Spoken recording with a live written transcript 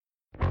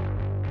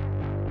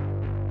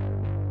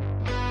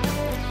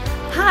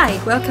Hi,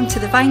 welcome to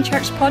the Vine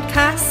Church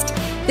podcast.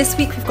 This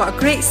week we've got a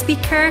great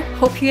speaker.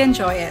 Hope you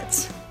enjoy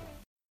it.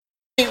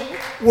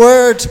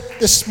 Word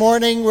this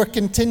morning. We're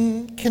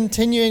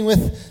continuing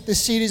with the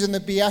series on the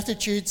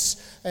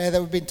Beatitudes that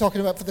we've been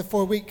talking about for the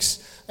 4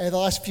 weeks, the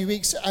last few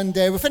weeks. And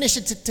we're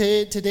finishing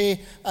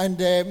today. And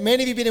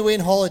many of you have been away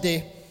on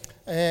holiday.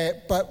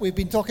 But we've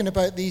been talking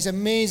about these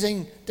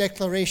amazing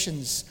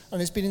declarations.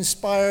 And it's been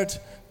inspired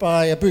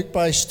by a book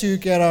by Stu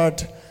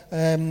Gerrard.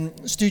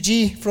 Stu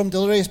G from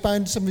Delirious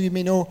Band. Some of you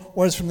may know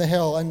Words from the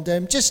Hill.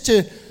 And just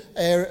to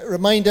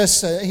remind us,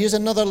 here's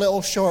another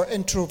little short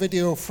intro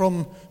video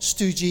from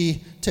Stu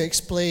G to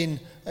explain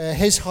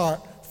his heart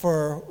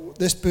for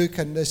this book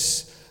and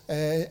this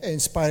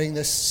inspiring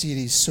this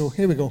series. So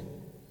here we go.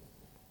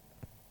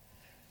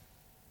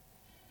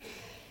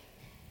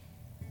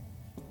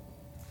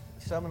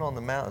 Sermon on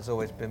the Mount has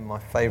always been my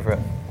favourite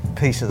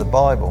piece of the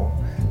Bible.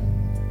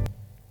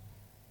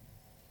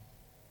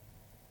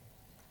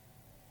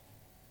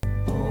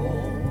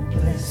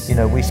 You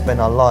know, we spend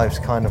our lives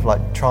kind of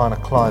like trying to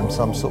climb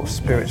some sort of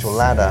spiritual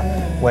ladder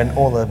when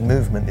all the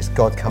movement is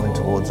God coming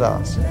towards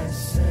us.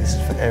 This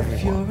is for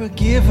everyone. You're a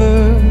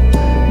giver,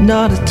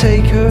 not a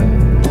taker.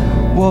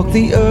 Walk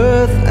the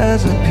earth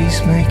as a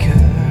peacemaker.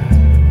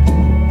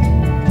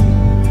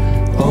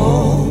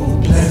 Oh,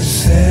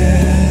 blessed.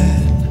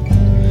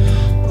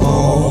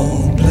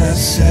 Oh,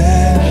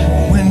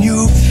 blessed. When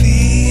you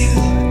feel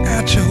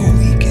at your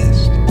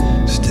weakest,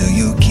 still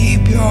you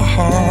keep your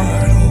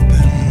heart open.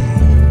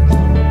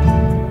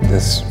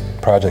 This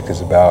project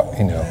is about,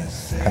 kind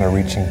of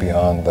reaching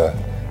beyond the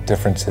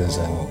differences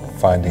and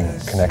finding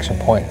connection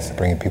points,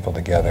 bringing people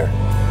together.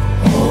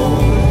 Help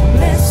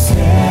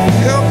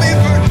me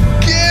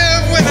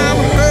forgive when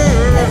I'm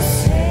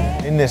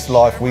hurt. In this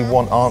life, we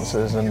want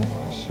answers, and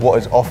what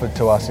is offered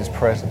to us is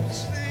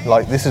presence.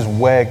 Like, this is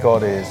where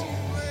God is,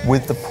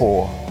 with the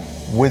poor,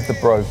 with the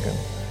broken,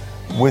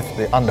 with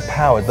the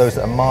underpowered, those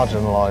that are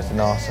marginalized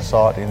in our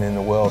society and in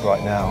the world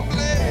right now.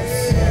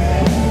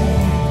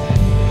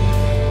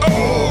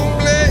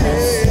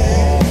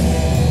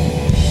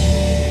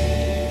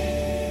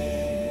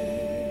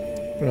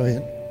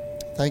 Brilliant.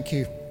 Thank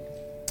you.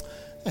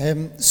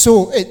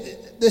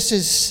 This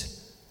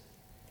is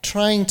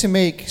trying to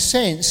make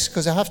sense,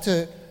 because I have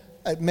to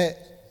admit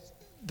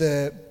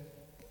the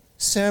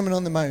Sermon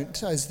on the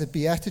Mount, as the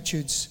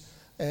Beatitudes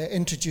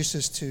introduce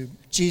us to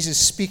Jesus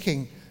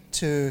speaking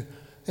to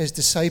his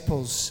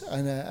disciples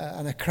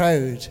and a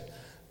crowd,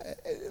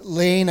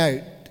 laying out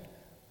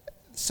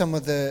some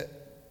of the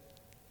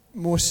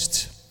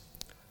most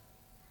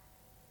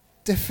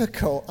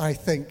difficult, I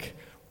think,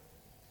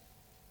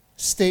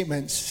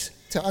 statements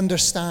to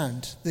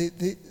understand.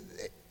 They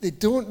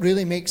don't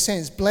really make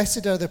sense.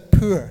 Blessed are the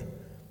poor.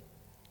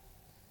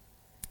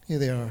 Here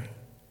they are.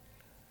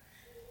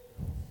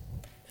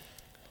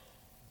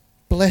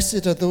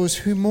 Blessed are those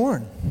who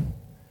mourn.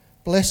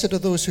 Blessed are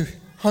those who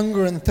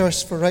hunger and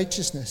thirst for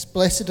righteousness.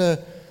 Blessed are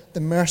the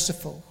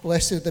merciful.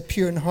 Blessed are the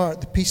pure in heart,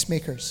 the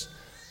peacemakers.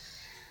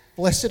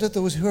 Blessed are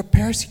those who are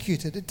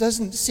persecuted. It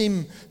doesn't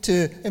seem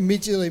to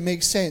immediately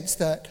make sense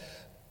that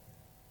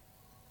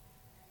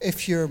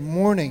if you're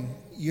mourning,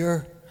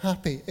 you're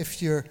happy.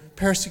 If you're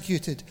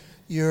persecuted,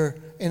 you're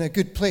in a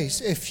good place.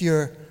 If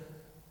you're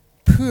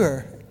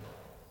poor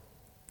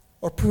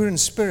or poor in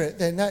spirit,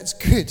 then that's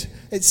good.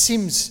 It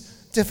seems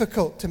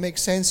difficult to make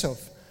sense of.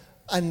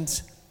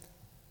 And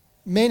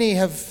many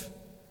have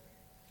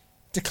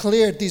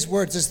declared these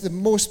words as the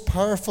most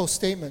powerful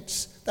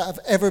statements that have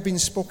ever been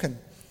spoken.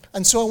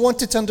 And so I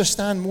wanted to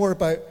understand more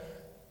about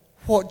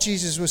what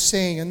Jesus was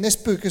saying. And this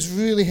book has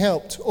really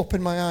helped open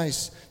my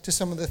eyes to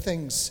some of the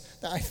things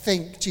that I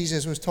think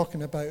Jesus was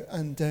talking about.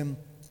 And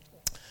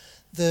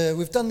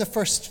we've done the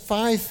first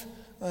 5,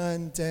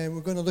 and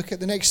we're going to look at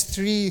the next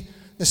 3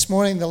 this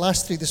morning, the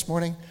last 3 this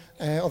morning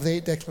of the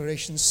 8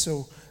 declarations.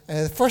 So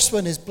the first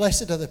one is,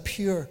 blessed are the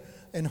pure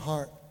in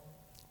heart,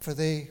 for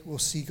they will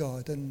see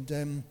God.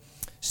 And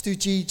Stu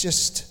G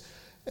just,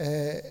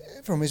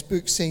 from his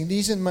book, saying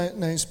these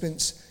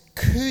announcements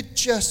could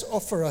just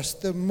offer us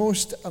the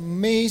most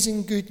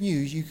amazing good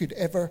news you could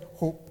ever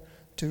hope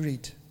to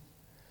read.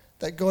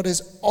 That God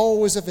is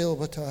always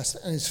available to us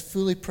and is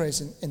fully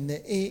present in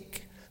the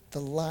ache, the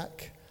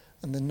lack,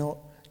 and the not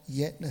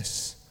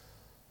yetness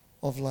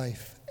of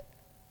life.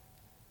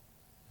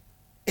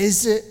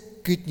 Is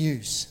it good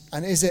news?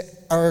 And is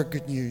it our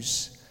good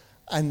news?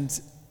 And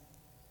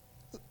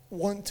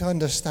want to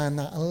understand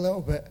that a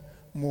little bit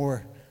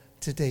more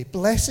today.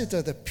 Blessed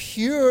are the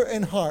pure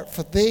in heart,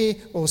 for they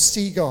will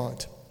see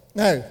God.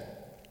 Now,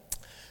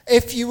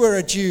 if you were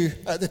a Jew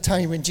at the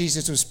time when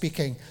Jesus was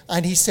speaking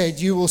and he said,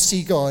 you will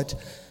see God,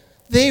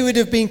 they would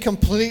have been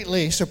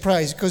completely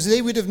surprised, because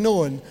they would have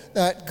known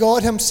that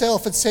God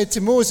himself had said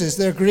to Moses,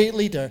 their great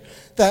leader,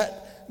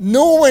 that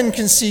no one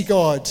can see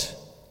God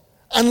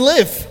and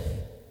live.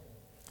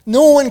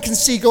 No one can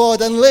see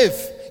God and live.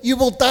 You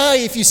will die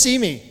if you see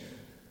me.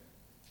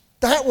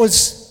 That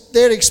was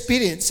their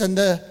experience. And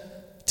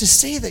to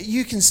say that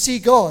you can see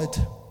God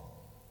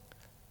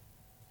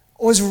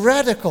was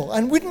radical.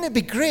 And wouldn't it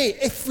be great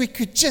if we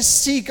could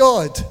just see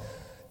God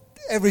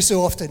every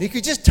so often? He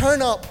could just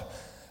turn up,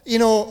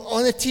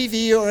 on the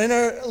TV or in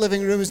our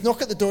living rooms,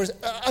 knock at the doors.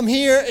 I'm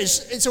here,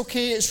 it's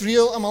okay, it's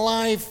real, I'm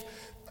alive,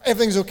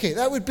 everything's okay.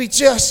 That would be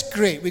just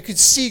great. We could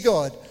see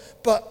God.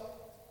 But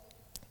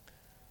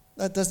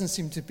that doesn't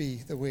seem to be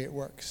the way it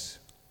works.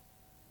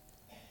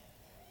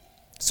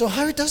 So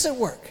how does it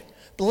work?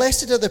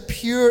 Blessed are the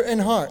pure in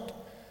heart,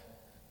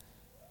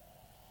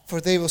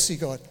 for they will see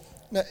God.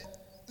 Now,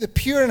 the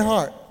pure in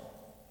heart,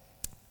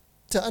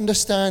 to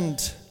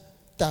understand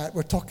that,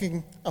 we're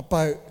talking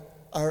about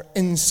our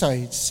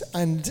insides.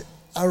 And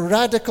a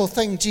radical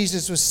thing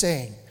Jesus was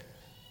saying,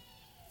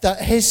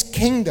 that his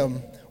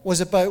kingdom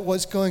was about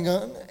what's going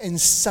on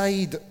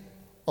inside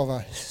of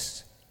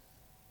us.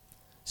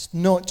 It's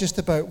not just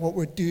about what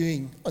we're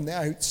doing on the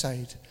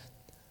outside.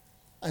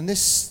 And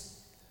this,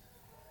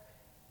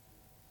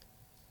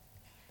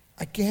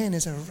 again,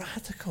 is a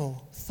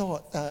radical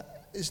thought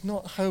that is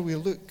not how we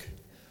look,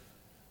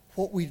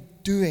 what we're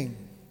doing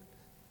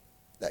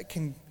that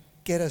can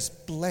get us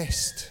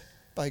blessed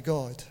by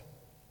God.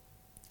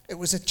 It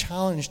was a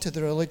challenge to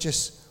the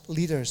religious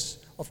leaders,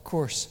 of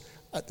course,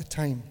 at the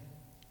time.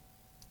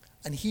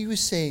 And he was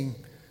saying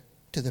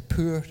to the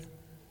poor,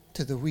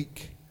 to the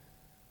weak,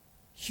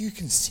 you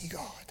can see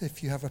God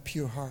if you have a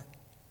pure heart.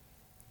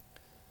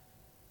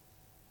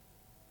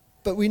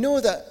 But we know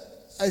that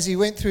as he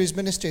went through his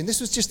ministry, and this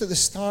was just at the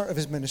start of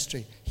his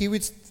ministry, he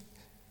would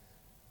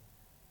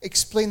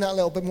explain that a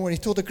little bit more. And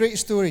he told a great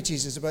story,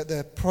 Jesus, about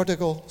the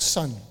prodigal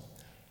son.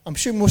 I'm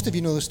sure most of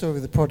you know the story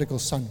of the prodigal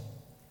son.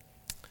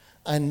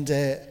 And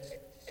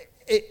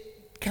it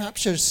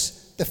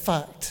captures the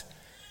fact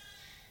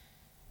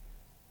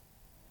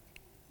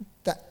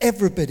that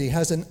everybody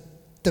has a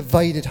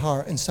divided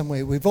heart in some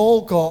way. We've all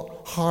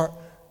got heart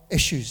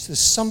issues. There's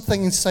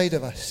something inside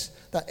of us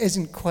that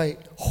isn't quite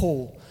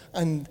whole.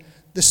 And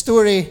the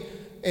story,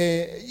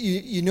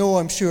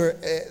 I'm sure,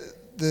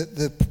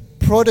 the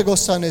prodigal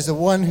son is the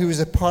one who was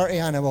a party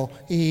animal.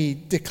 He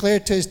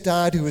declared to his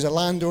dad, who was a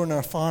landowner,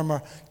 a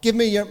farmer, give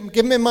me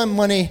my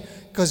money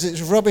because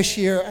it's rubbish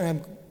here, and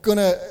I'm going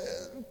to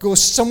go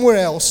somewhere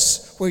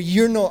else where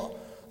you're not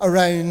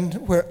around,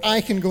 where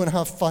I can go and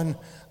have fun.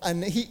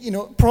 And he,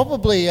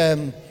 probably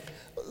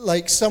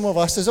like some of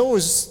us, there's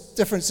always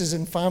differences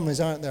in families,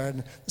 aren't there?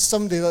 And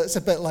somebody that's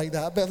a bit like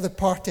that, a bit of the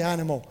party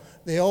animal.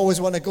 They always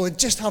want to go and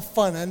just have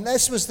fun. And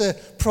this was the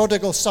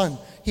prodigal son.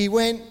 He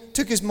went,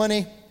 took his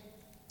money,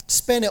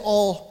 spent it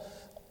all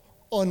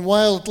on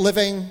wild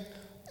living,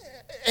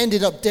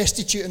 ended up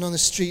destitute and on the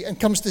street, and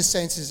comes to his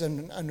senses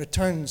and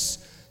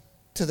returns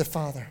to the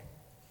father.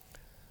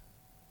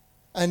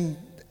 And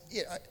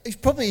he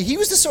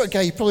was the sort of guy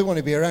you probably want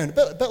to be around,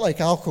 a bit like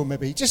Alco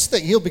maybe. Just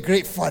think he'll be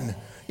great fun,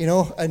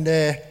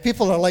 and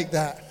people are like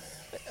that.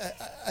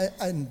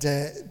 And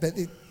then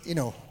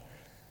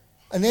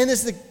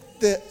there's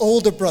the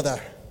older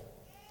brother.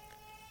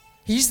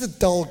 He's the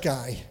dull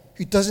guy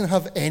who doesn't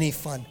have any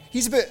fun.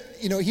 He's a bit,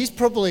 he's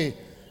probably,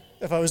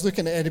 if I was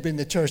looking at anybody in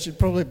the church, it'd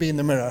probably be in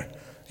the mirror.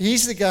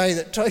 He's the guy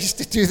that tries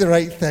to do the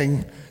right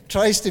thing,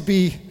 tries to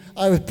be,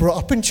 I was brought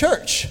up in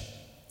church,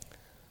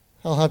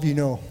 I'll have you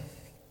know.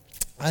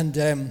 And,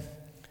 I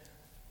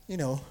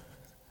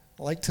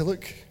like to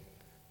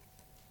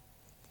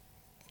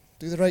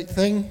do the right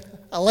thing.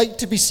 I like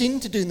to be seen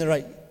to doing the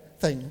right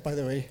thing, by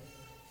the way.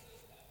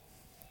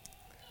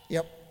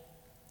 Yep.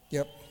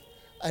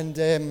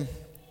 And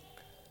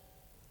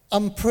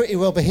I'm pretty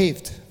well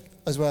behaved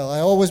as well. I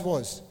always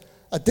was.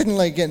 I didn't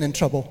like getting in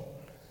trouble.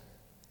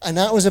 And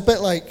that was a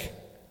bit like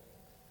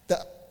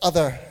the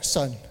other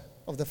son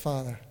of the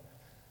father.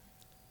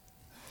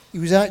 He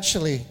was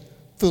actually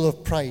full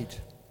of pride,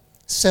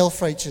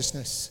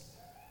 self-righteousness,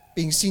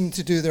 being seen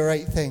to do the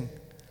right thing.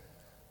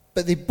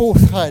 But they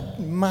both had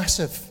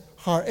massive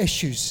heart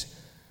issues,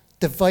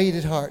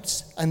 divided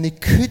hearts, and they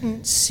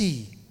couldn't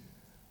see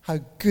how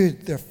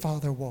good their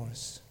father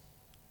was.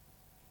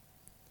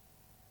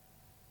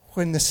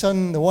 When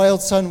the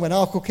wild son, when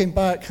Alco came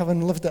back,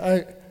 having lived it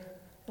out,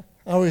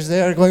 I was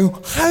there going,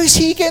 how's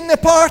he getting the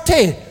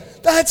party?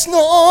 That's not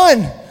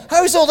on.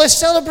 How's all this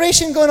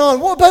celebration going on?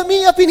 What about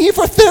me? I've been here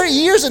for 30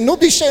 years and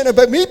nobody's shouting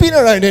about me being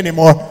around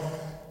anymore.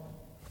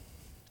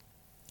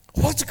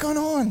 What's going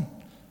on?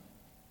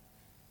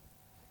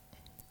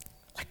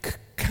 I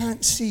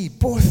can't see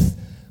both.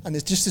 And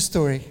it's just a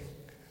story.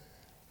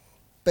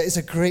 But it's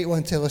a great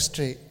one to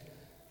illustrate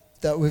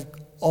that we've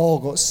all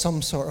got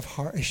some sort of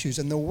heart issues.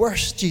 And the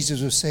worst,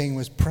 Jesus was saying,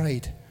 was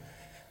pride.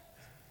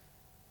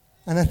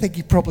 And I think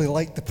he probably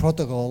liked the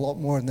prodigal a lot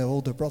more than the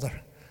older brother,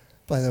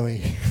 by the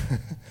way.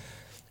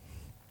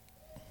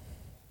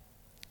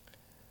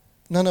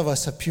 None of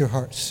us have pure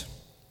hearts.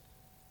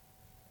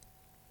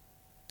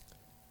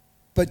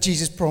 But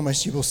Jesus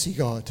promised you will see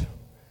God.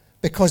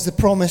 Because the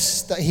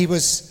promise that he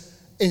was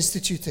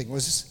instituting,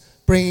 was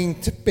bringing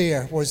to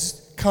bear,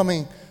 was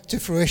coming to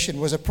fruition,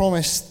 was a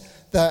promise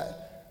that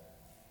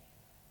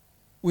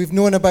we've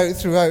known about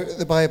throughout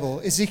the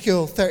Bible.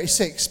 Ezekiel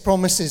 36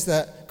 promises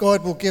that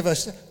God will give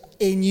us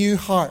a new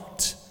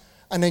heart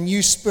and a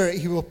new spirit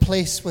he will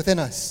place within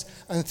us.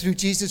 And through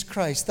Jesus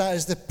Christ, that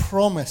is the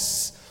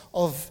promise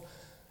of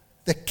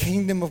the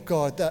kingdom of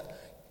God, that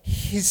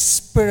his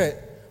spirit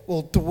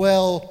will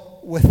dwell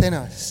within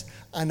us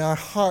and our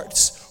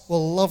hearts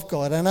will love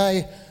God. And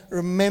I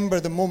remember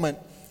the moment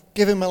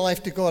giving my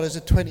life to God as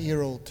a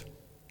 20-year-old,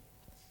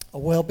 a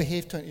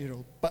well-behaved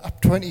 20-year-old, but a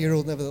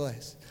 20-year-old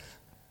nevertheless,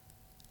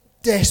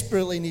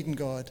 desperately needing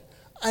God.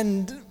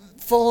 And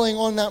following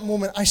on that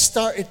moment, I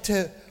started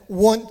to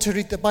want to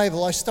read the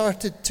Bible. I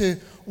started to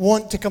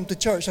want to come to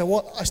church.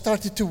 I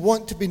started to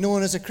want to be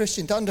known as a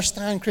Christian, to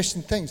understand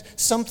Christian things.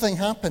 Something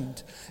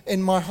happened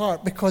in my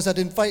heart because I'd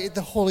invited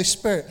the Holy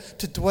Spirit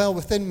to dwell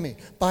within me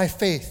by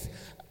faith.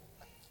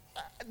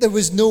 There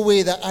was no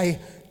way that I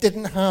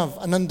didn't have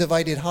an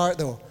undivided heart,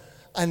 though.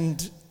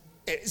 And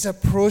it's a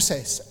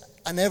process,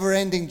 a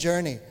never-ending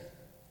journey.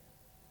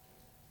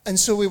 And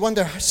so we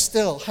wonder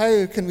still,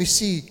 how can we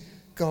see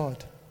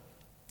God?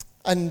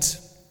 And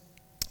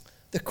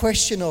the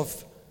question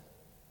of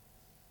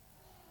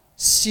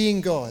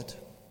seeing God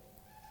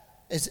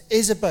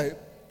is about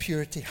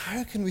purity.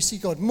 How can we see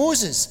God?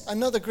 Moses,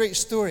 another great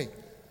story,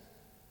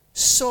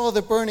 saw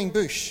the burning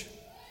bush.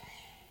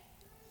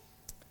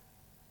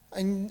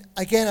 And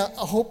again,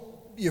 I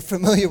hope you're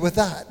familiar with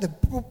that.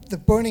 The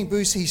burning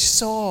bush he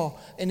saw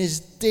in his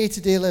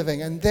day-to-day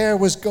living. And there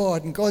was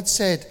God. And God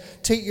said,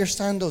 take your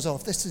sandals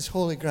off. This is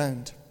holy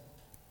ground.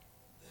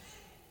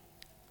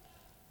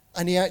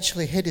 And he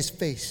actually hid his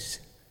face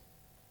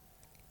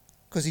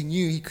because he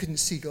knew he couldn't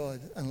see God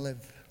and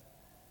live.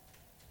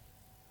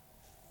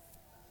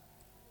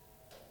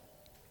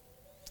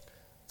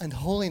 And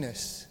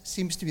holiness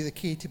seems to be the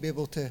key to be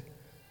able to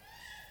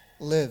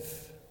live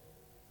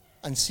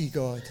and see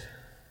God.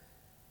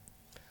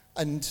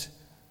 And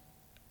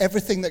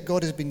everything that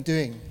God has been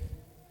doing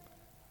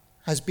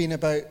has been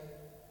about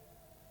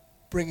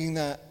bringing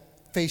that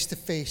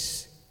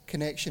face-to-face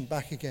connection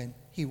back again.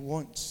 He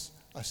wants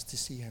us to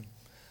see him.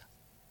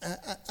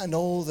 And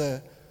all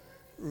the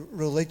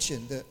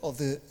religion of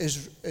the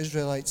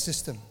Israelite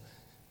system,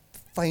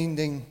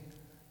 finding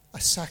a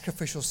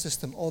sacrificial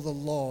system, all the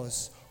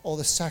laws, all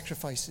the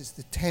sacrifices,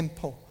 the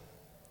temple,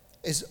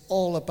 is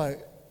all about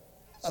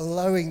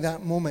allowing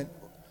that moment.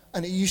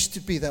 And it used to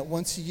be that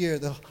once a year,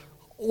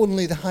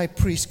 only the high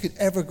priest could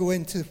ever go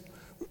into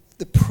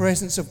the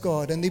presence of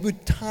God. And they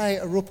would tie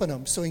a rope on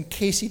him, so in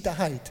case he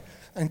died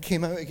and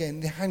came out again,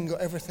 they hadn't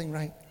got everything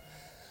right.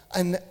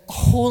 And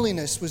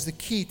holiness was the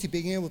key to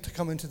being able to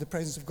come into the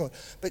presence of God.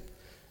 But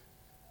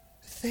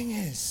the thing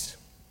is,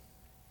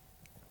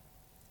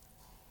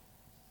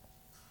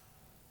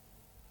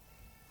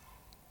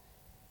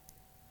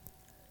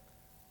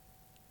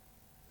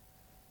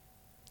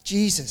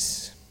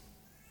 Jesus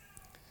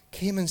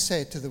came and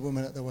said to the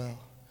woman at the well,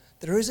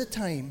 there is a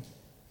time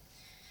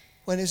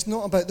when it's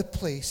not about the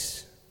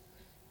place,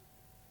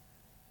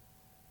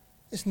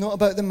 it's not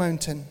about the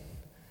mountain,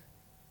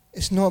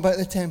 it's not about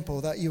the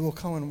temple that you will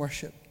come and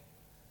worship.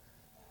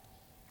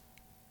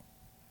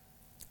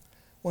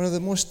 One of the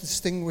most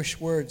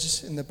distinguished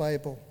words in the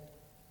Bible,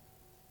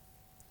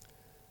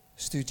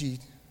 Stu G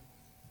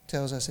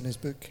tells us in his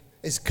book,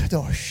 is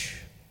kadosh,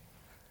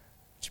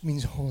 which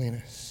means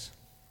holiness.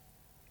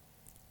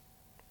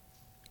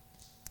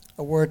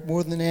 A word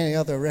more than any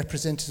other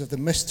representative of the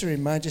mystery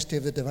and majesty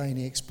of the divine,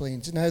 he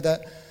explains. Now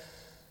that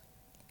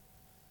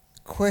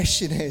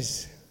question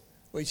is,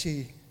 which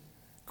he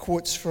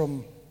quotes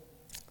from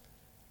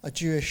a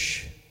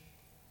Jewish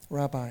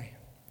rabbi,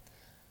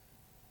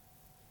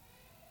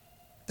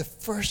 the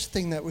first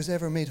thing that was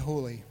ever made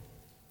holy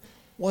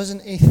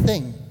wasn't a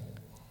thing,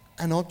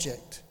 an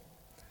object,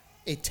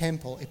 a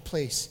temple, a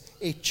place,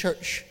 a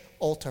church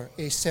altar,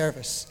 a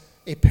service,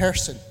 a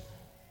person.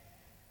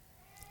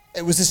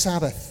 It was the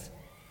Sabbath.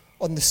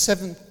 On the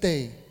seventh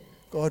day,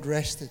 God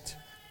rested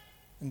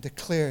and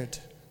declared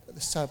that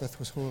the Sabbath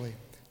was holy.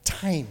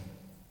 Time.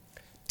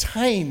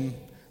 Time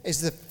is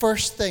the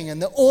first thing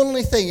and the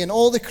only thing in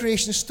all the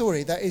creation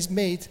story that is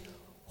made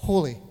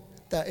holy,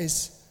 that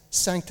is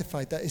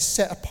sanctified, that is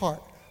set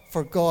apart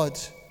for God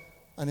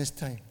and his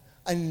time.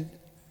 And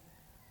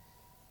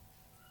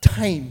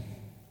time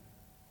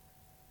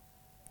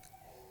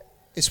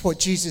is what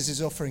Jesus is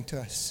offering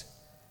to us.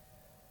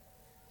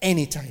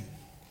 Anytime,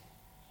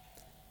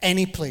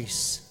 any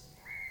place,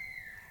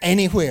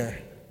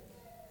 anywhere,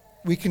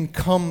 we can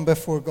come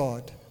before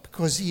God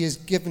because he has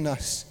given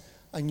us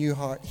a new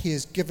heart. He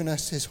has given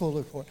us his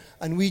holy heart.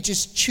 And we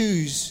just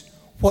choose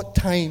what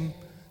time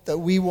that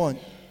we want.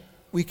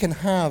 We can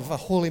have a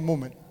holy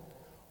moment.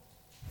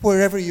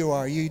 Wherever you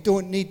are, you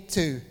don't need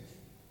to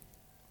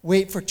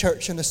wait for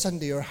church on a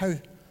Sunday or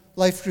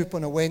life group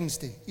on a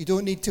Wednesday. You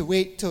don't need to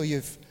wait till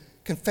you've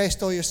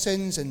confessed all your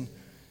sins and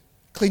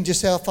cleaned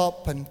yourself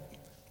up and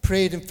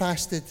prayed and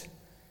fasted.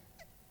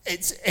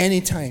 It's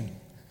any time,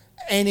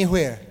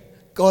 anywhere.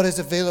 God is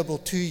available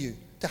to you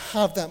to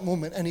have that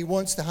moment, and he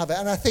wants to have it.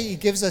 And I think he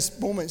gives us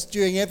moments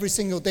during every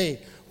single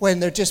day when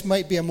there just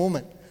might be a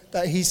moment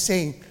that he's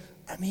saying,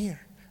 I'm here,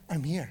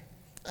 I'm here.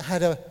 I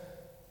had a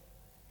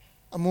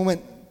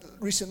moment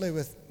recently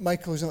with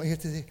Michael, who's not here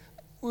today,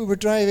 we were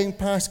driving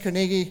past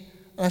Carnegie,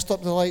 and I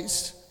stopped the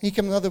lights. He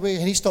came the other way,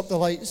 and he stopped the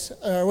lights.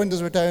 And our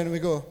windows were down, and we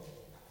go,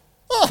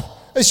 "Oh,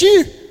 it's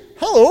you!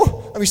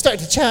 Hello!" And we started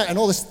to chat, and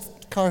all this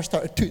cars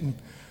started tooting.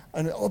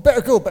 And, "Oh,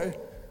 better go, better."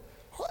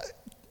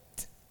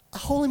 A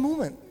holy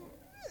moment.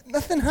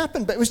 Nothing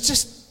happened, but it was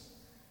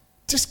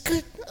just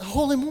good. A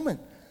holy moment.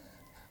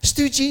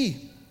 Stu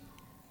G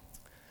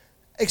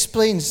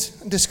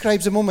explains and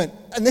describes a moment,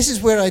 and this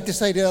is where I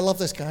decided I love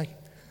this guy.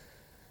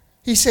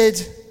 He said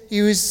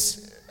he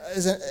was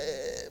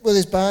with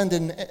his band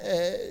in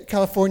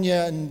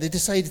California, and they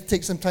decided to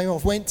take some time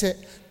off, went to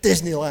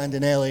Disneyland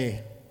in LA.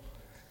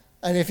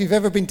 And if you've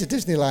ever been to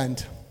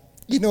Disneyland,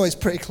 you know it's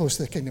pretty close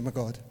to the kingdom of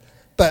God.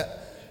 But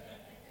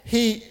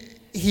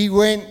he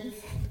went,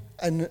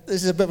 and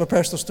this is a bit of a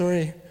personal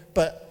story,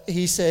 but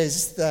he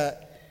says that,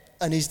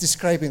 and he's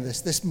describing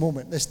this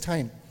moment, this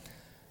time.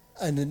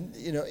 And,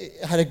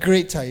 had a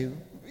great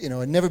time.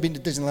 I'd never been to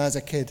Disneyland as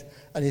a kid.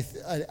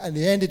 And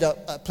he ended up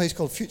at a place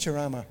called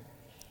Futurama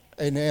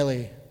in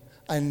LA.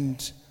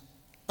 And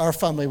our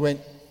family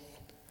went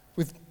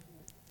with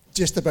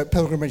just about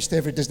pilgrimage to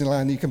every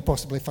Disneyland you can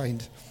possibly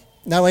find.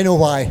 Now I know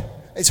why.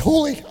 It's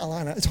holy,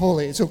 Alana. It's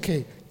holy. It's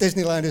okay.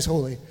 Disneyland is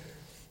holy.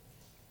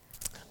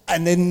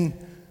 And then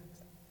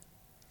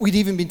we'd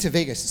even been to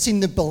Vegas, seen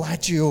the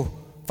Bellagio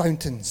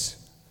fountains.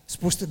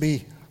 Supposed to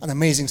be an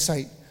amazing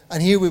sight.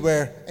 And here we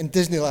were in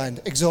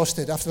Disneyland,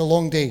 exhausted after a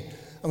long day.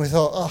 And we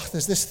thought,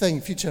 there's this thing,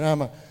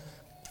 Futurama,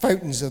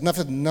 fountains, of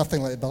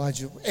nothing like the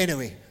Bellagio.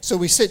 Anyway, so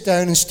we sit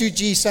down, and Stu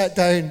G sat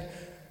down,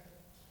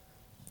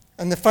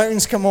 and the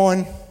fountains come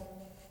on,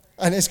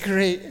 and it's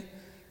great.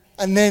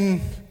 And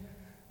then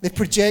they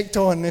project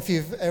on, if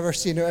you've ever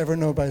seen it or ever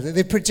know about it,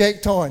 they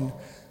project on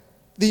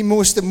the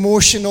most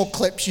emotional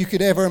clips you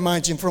could ever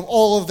imagine from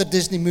all of the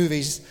Disney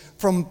movies,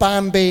 from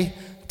Bambi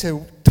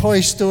to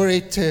Toy Story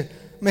to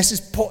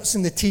Mrs. Potts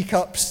and the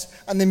Teacups,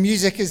 and the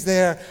music is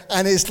there,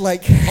 and it's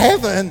like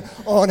heaven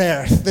on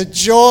earth. The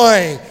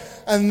joy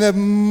and the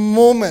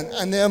moment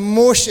and the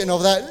emotion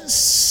of that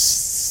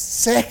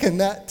second,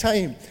 that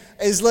time,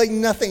 is like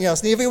nothing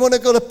else. And if you want to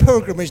go to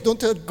pilgrimage,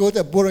 don't go to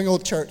a boring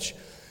old church.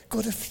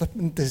 Go to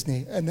flipping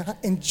Disney and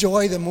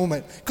enjoy the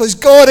moment, because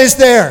God is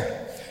there.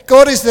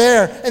 God is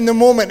there in the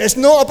moment. It's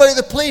not about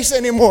the place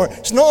anymore.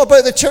 It's not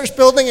about the church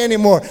building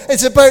anymore.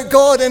 It's about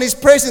God and His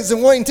presence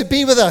and wanting to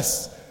be with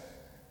us.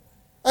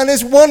 And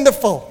it's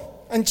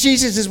wonderful. And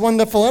Jesus is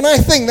wonderful. And I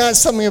think that's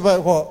something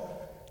about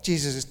what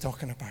Jesus is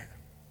talking about.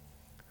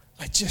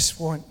 I just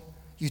want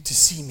you to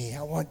see me.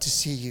 I want to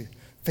see you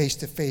face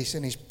to face.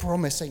 And He's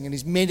promising, and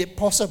He's made it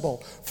possible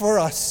for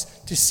us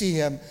to see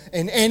Him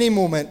in any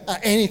moment,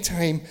 at any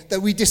time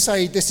that we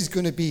decide this is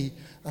going to be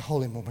a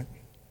holy moment.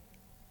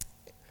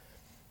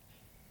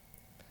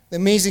 The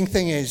amazing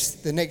thing is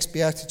the next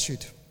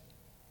beatitude.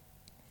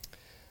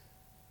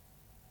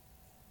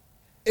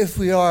 If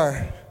we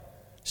are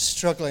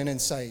struggling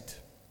inside,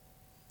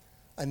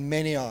 and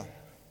many are,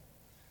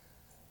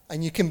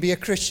 and you can be a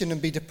Christian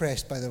and be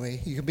depressed, by the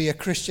way. You can be a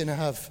Christian and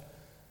have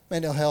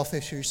mental health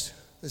issues.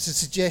 There's a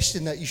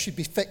suggestion that you should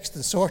be fixed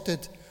and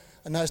sorted,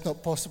 and that's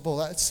not possible.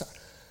 That's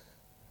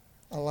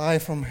a lie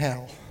from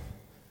hell.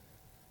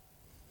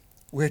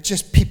 We're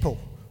just people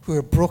who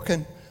are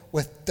broken,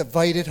 with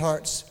divided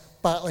hearts,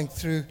 battling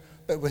through,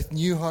 but with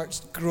new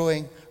hearts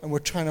growing, and we're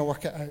trying to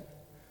work it out.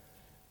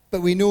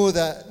 But we know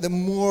that the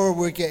more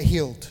we get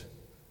healed,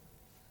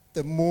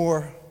 the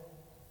more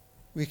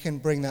we can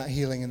bring that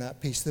healing and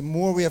that peace. The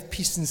more we have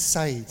peace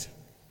inside.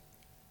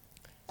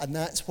 And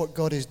that's what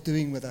God is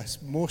doing with us.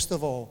 Most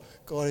of all,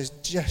 God is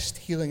just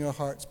healing our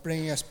hearts,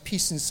 bringing us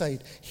peace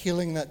inside,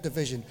 healing that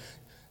division,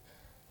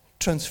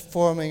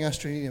 transforming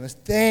us, renewing us.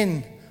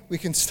 Then we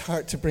can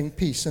start to bring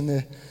peace. And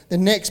the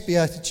next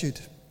beatitude.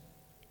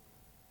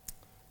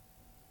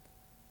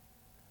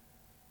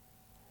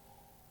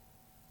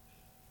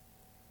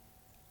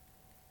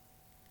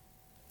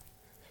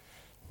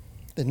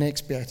 The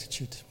next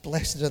beatitude.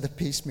 Blessed are the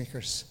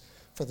peacemakers,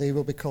 for they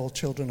will be called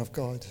children of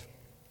God.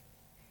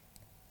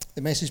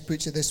 The message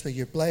puts it this way: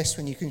 you're blessed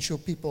when you can show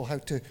people how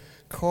to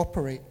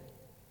cooperate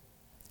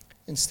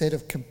instead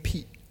of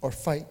compete or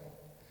fight.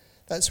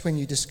 That's when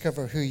you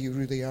discover who you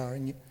really are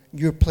and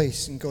your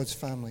place in God's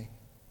family.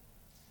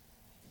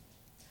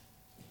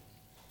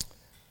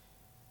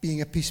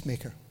 Being a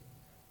peacemaker.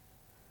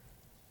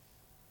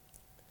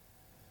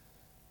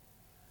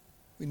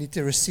 We need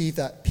to receive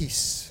that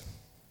peace.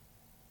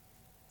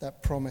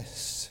 That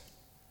promise.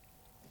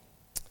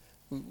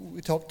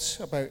 We talked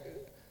about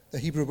the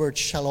Hebrew word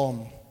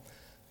shalom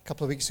a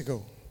couple of weeks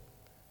ago.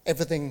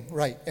 Everything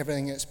right,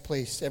 everything in its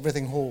place,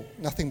 everything whole,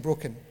 nothing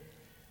broken.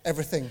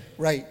 Everything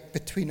right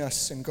between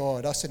us and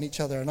God, us and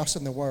each other, and us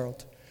and the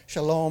world.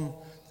 Shalom.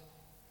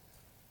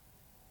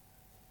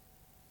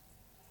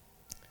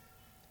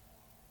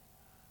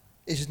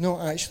 Is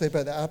not actually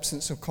about the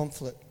absence of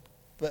conflict,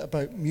 but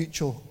about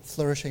mutual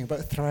flourishing,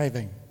 about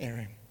thriving,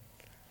 Aaron.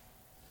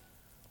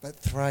 About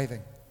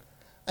thriving.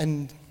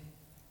 And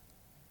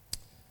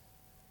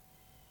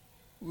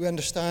we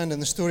understand in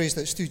the stories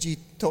that Stu G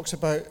talks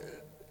about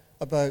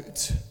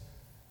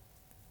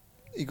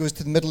he goes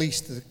to the Middle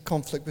East, the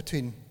conflict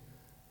between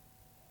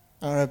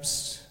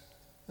Arabs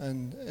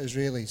and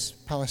Israelis,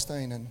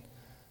 Palestine and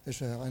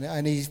Israel.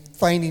 And he's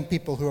finding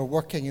people who are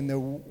working in the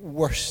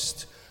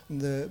worst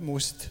and the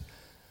most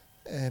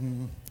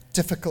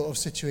difficult of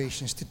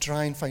situations to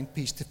try and find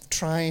peace, to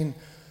try and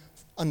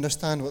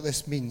understand what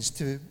this means,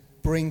 to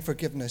bring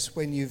forgiveness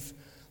when you've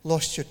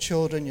lost your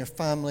children, your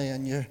family,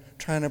 and you're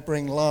trying to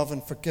bring love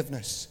and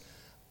forgiveness.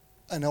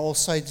 And all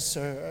sides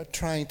are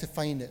trying to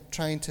find it,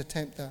 trying to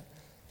attempt that.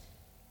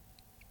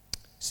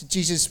 So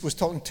Jesus was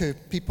talking to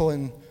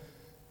people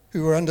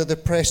who were under the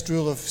oppressed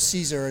rule of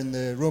Caesar in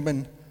the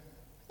Roman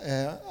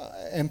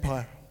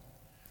Empire.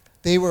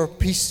 They were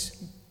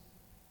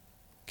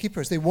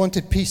peacekeepers. They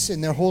wanted peace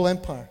in their whole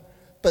empire,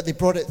 but they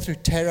brought it through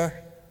terror,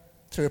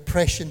 through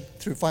oppression,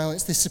 through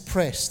violence. They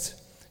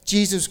suppressed.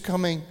 Jesus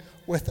coming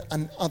with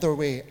another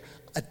way,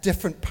 a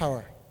different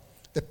power.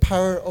 The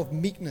power of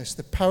meekness,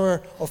 the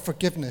power of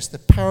forgiveness, the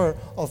power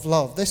of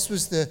love. This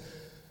was the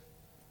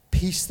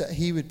peace that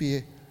he would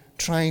be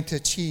trying to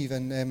achieve.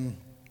 And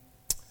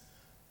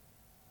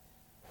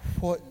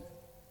what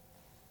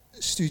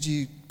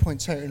Stoogie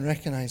points out and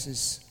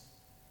recognizes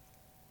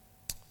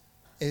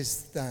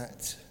is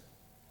that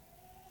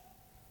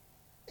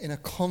in a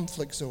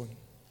conflict zone,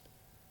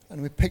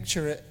 and we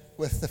picture it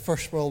with the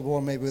First World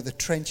War, maybe with the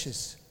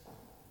trenches,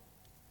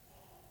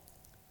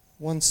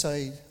 one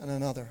side and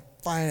another,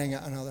 firing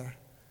at another,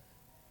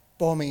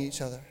 bombing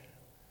each other.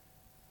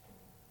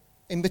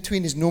 In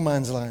between is no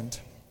man's land.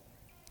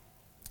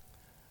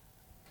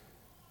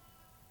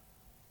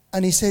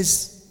 And he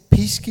says,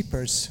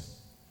 peacekeepers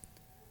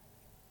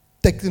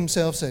dig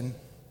themselves in,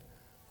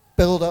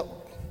 build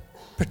up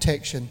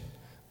protection,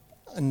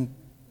 and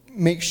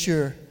make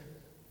sure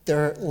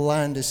their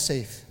land is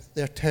safe,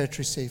 their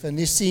territory is safe. And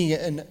they're seeing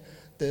it in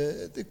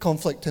the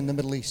conflict in the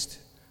Middle East.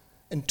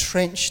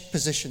 Entrenched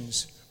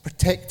positions,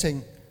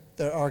 protecting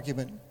their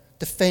argument,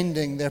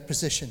 defending their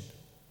position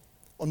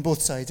on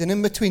both sides. And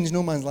in between is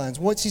no man's land.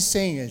 What he's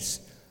saying is,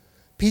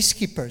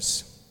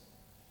 peacekeepers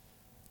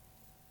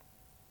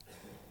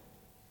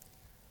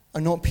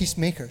are not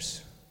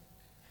peacemakers.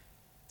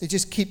 They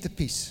just keep the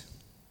peace.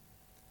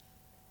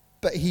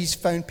 But he's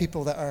found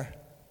people that are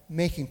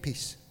making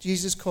peace.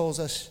 Jesus calls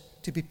us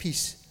to be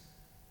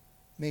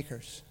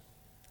peacemakers.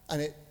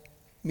 And it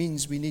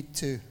means we need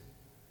to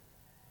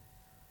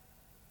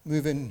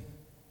move in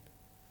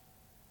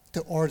to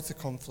order the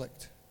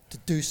conflict, to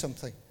do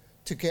something,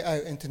 to get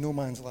out into no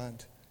man's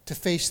land, to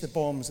face the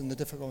bombs and the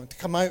difficult, to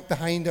come out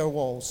behind our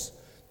walls,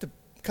 to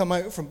come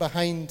out from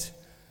behind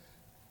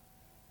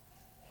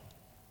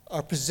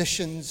our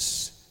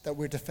positions that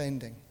we're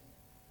defending.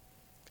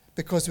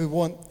 Because we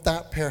want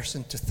that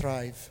person to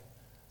thrive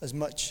as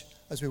much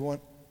as we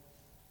want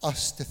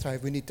us to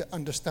thrive. We need to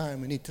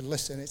understand, we need to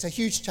listen. It's a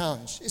huge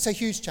challenge. It's a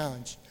huge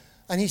challenge.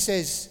 And he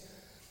says,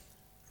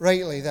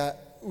 rightly,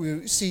 that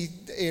we see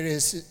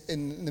areas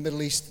in the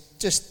Middle East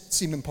just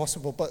seem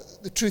impossible.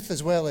 But the truth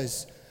as well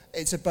is,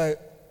 it's about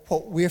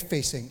what we're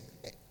facing.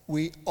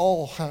 We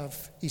all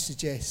have, he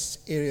suggests,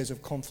 areas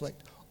of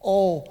conflict.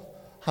 All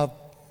have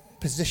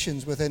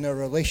positions within our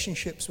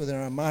relationships, within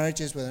our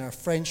marriages, within our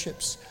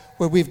friendships,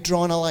 where we've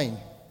drawn a line.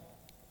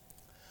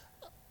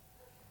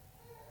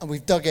 And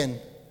we've dug in.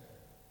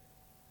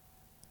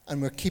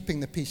 And we're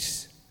keeping the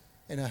peace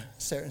in a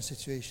certain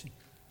situation.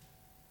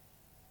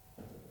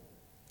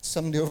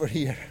 Somebody over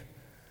here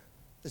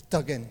that's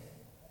dug in,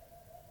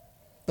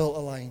 built a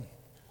line,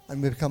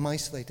 and we become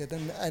isolated.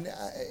 And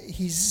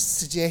he's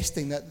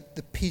suggesting that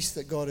the peace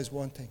that God is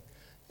wanting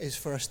is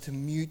for us to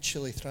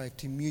mutually thrive,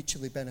 to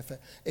mutually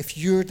benefit. If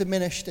you're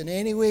diminished in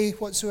any way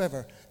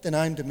whatsoever, then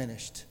I'm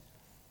diminished.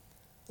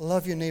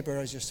 Love your neighbor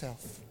as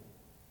yourself.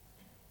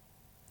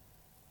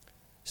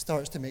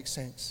 Starts to make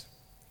sense.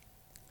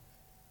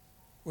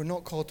 We're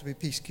not called to be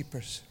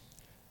peacekeepers,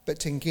 but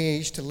to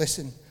engage, to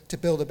listen, to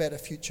build a better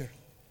future.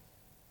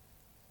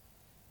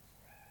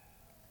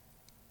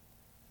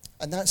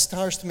 And that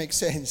starts to make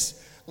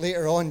sense.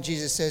 Later on,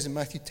 Jesus says in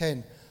Matthew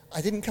 10,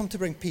 I didn't come to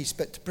bring peace,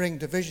 but to bring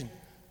division.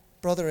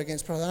 Brother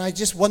against brother. And I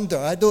just wonder,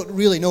 I don't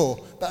really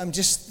know, but I'm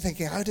just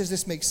thinking, how does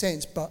this make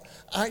sense? But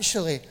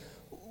actually,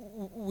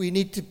 we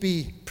need to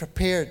be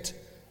prepared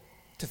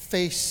to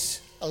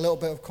face a little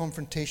bit of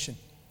confrontation.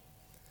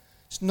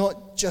 It's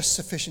not just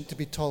sufficient to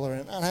be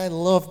tolerant. And I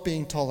love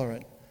being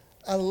tolerant.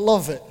 I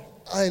love it.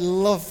 I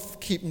love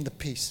keeping the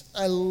peace.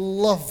 I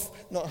love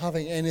not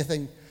having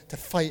anything to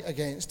fight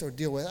against or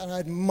deal with. And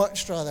I'd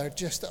much rather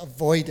just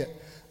avoid it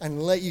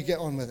and let you get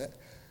on with it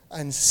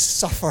and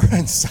suffer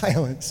in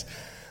silence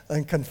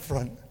than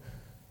confront.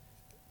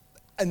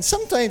 And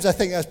sometimes I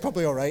think that's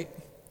probably all right.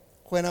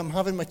 When I'm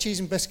having my cheese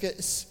and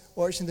biscuits,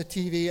 watching the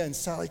TV, and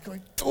Sally's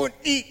going, don't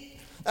eat,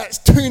 that's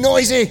too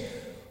noisy.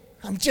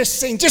 I'm just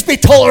saying, just be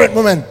tolerant,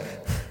 woman.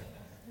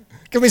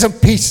 Give me some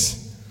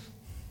peace.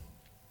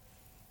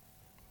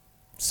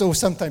 So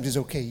sometimes it's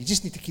okay. You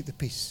just need to keep the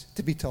peace,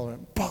 to be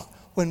tolerant. But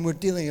when we're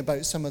dealing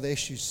about some of the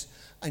issues,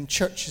 and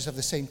churches have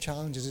the same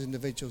challenges as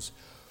individuals,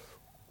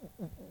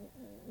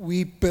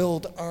 we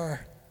build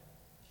our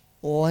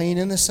line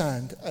in the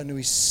sand, and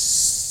we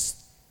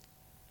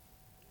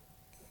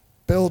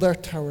build our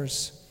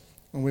towers,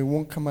 and we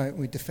won't come out and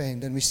we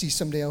defend, and we see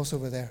somebody else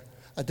over there,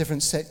 a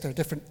different sector, a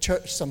different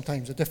church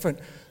sometimes, a different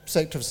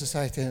sector of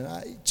society, and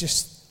I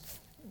just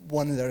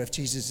wonder if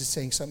Jesus is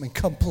saying something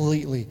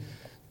completely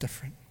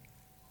different.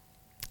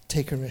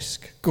 Take a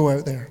risk. Go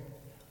out there.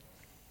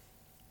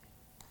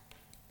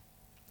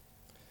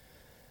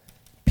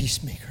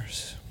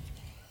 Peacemakers.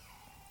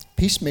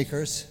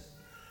 Peacemakers.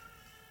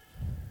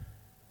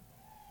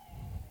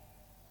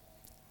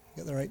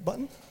 Get the right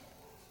button?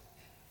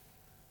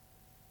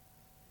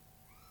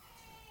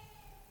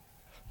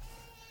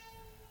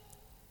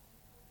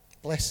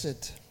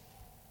 Blessed.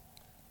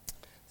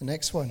 The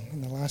next one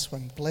and the last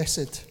one.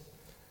 Blessed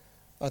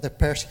are the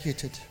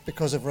persecuted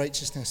because of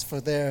righteousness,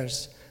 for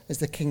theirs is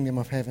the kingdom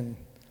of heaven.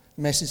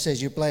 The message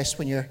says you're blessed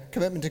when your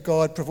commitment to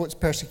God provokes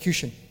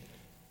persecution.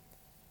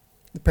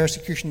 The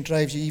persecution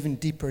drives you even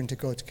deeper into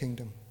God's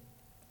kingdom.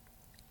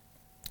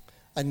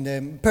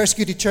 And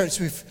Persecuted Church,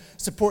 we've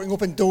supporting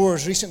Open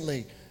Doors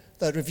recently,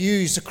 that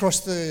reviews across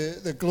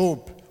the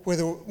globe where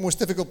the most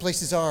difficult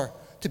places are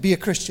to be a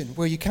Christian,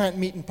 where you can't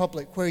meet in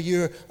public, where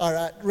you are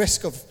at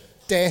risk of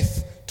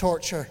death,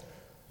 torture,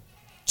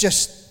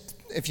 just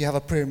if you have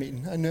a prayer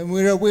meeting. And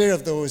we're aware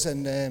of those,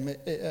 and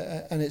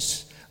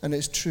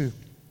it's true.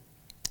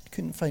 I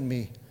couldn't find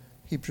me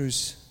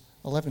Hebrews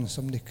 11.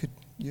 Somebody could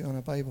you on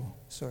a Bible.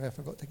 Sorry, I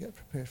forgot to get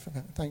prepared for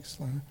that. Thanks,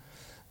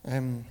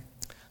 Lana.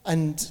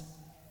 And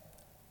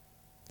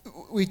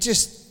we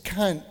just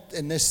can't,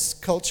 in this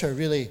culture,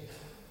 really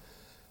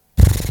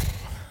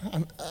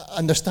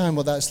understand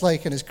what that's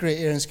like, and it's great.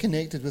 Aaron's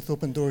connected with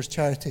Open Doors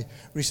charity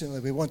recently.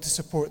 We want to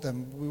support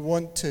them. We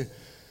want to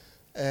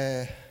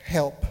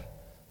help.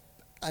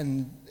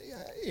 And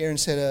Aaron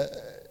said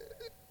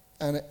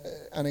an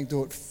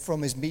anecdote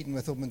from his meeting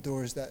with Open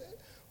Doors, that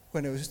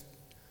when it was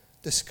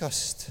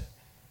discussed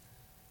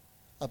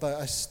about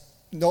us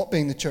not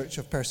being the church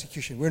of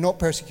persecution, we're not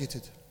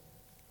persecuted.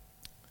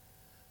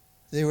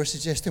 They were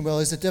suggesting, well,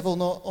 is the devil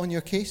not on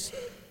your case?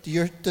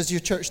 Does your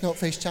church not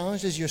face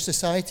challenges? Is your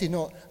society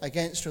not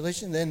against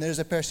religion? Then there's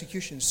a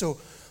persecution. So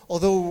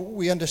although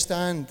we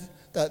understand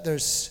that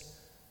there's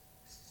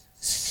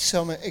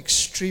some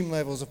extreme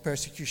levels of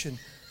persecution,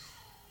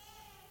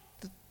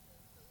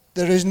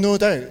 there is no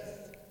doubt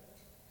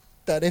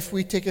that if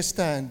we take a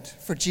stand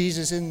for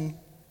Jesus in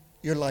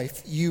your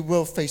life, you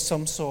will face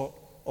some sort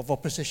of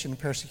opposition and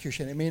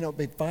persecution. It may not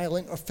be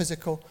violent or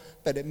physical,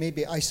 but it may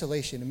be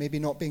isolation. It may be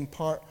not being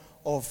part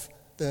of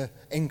the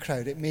in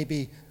crowd. It may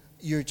be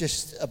you're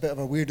just a bit of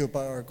a weirdo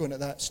or going to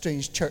that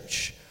strange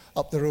church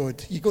up the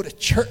road. You go to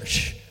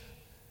church,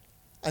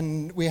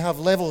 and we have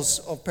levels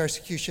of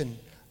persecution,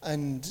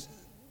 and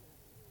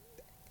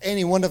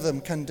any one of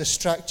them can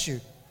distract you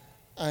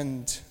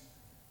and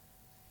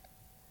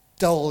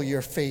dull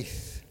your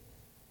faith.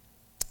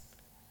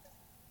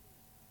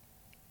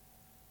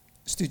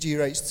 Stu G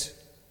writes,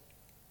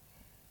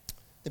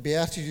 the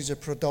Beatitudes are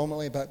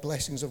predominantly about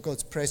blessings of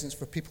God's presence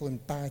for people in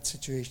bad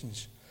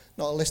situations,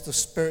 not a list of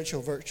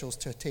spiritual virtues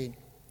to attain.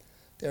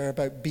 They are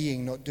about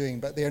being, not doing,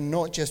 but they are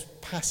not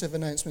just passive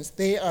announcements.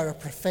 They are a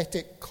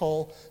prophetic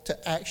call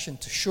to action,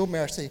 to show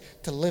mercy,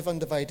 to live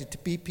undivided, to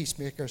be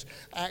peacemakers,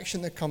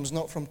 action that comes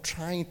not from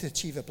trying to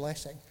achieve a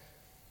blessing,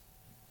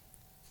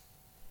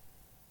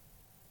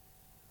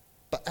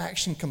 but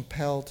action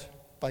compelled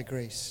by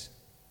grace.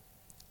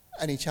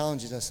 And he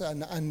challenges us.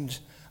 And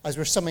as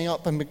we're summing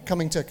up and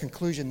coming to a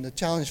conclusion, the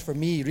challenge for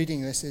me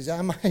reading this is,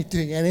 am I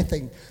doing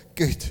anything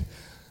good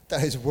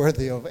that is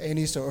worthy of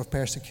any sort of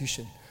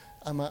persecution?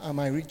 Am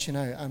I reaching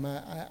out?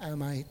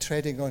 Am I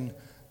treading on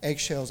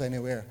eggshells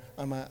anywhere?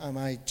 Am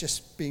I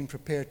just being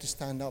prepared to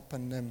stand up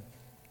and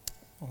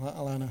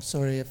Alana,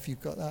 sorry if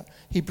you've got that.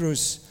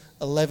 Hebrews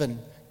 11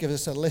 gives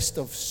us a list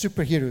of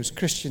superheroes,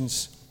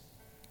 Christians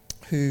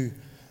who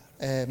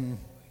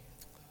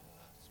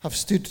have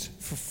stood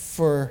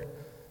for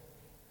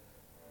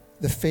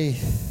the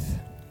faith.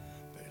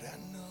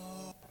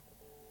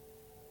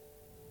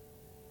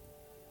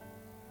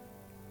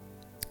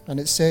 And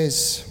it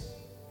says,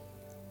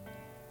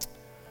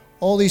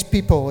 all these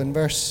people in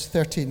verse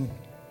 13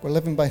 were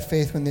living by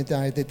faith when they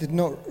died. They did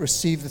not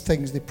receive the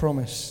things they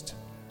promised.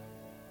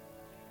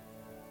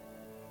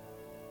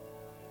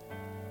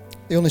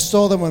 They only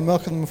saw them and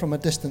welcomed them from a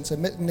distance,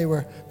 admitting they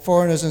were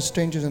foreigners and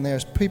strangers in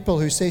theirs. People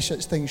who say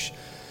such things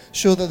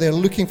show that they're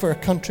looking for a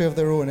country of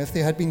their own. If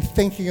they had been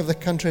thinking of the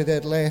country they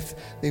had left,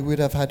 they would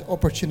have had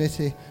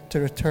opportunity to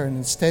return.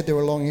 Instead, they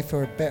were longing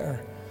for a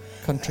better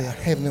country, a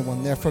heavenly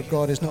one. Therefore,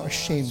 God is not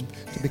ashamed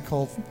to be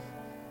called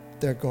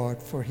their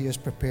God, for he has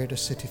prepared a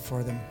city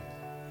for them.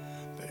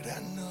 But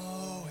I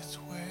know it's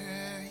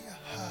where your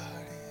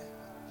heart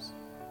is.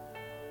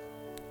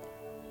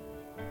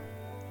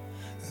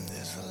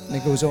 And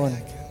it goes on.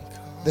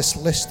 This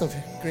list of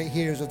great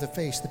heroes of the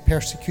faith, the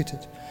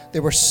persecuted.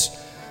 They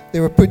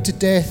were put to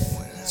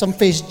death. Some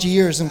faced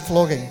jeers and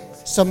flogging.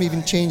 Some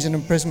even chains and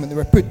imprisonment. They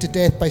were put to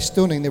death by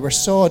stoning. They were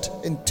sawed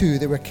in two.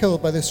 They were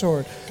killed by the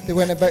sword. They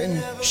went about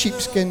in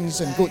sheepskins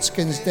and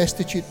goatskins,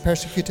 destitute,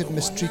 persecuted,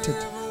 mistreated.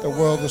 The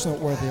world was not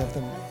worthy of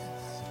them.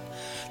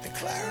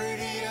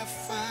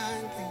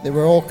 They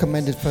were all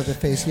commended for their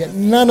faith, yet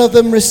none of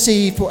them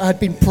received what had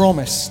been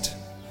promised,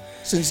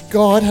 since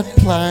God had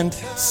planned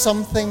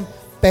something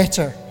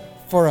better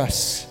for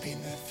us,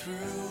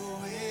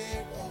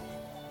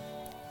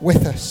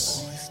 with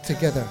us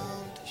together.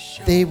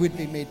 They would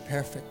be made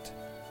perfect.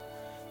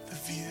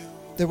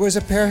 There was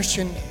a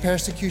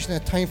persecution, a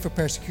time for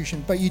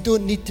persecution, but you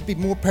don't need to be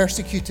more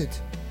persecuted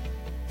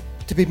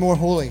to be more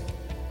holy.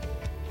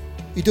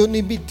 You don't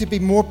need to be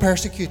more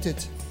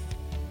persecuted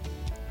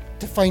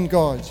to find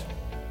God.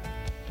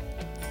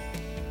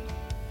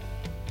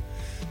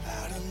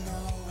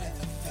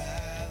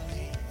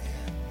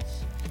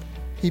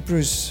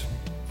 Hebrews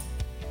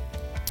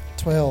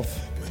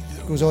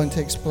 12 goes on to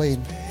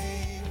explain.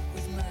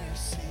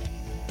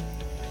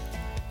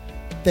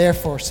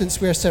 Therefore,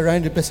 since we are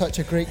surrounded by such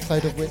a great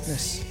cloud of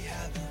witness,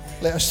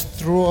 let us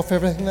throw off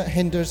everything that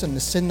hinders and the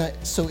sin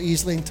that so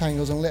easily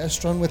entangles, and let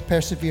us run with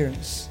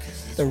perseverance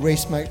the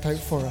race marked out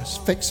for us,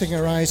 fixing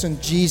our eyes on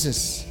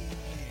Jesus,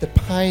 the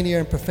pioneer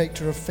and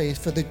perfecter of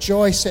faith. For the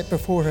joy set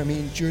before him, he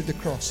endured the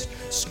cross,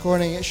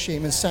 scorning its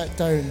shame, and sat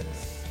down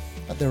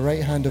at the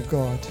right hand of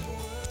God.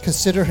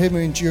 Consider him who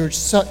endured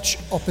such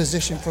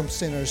opposition from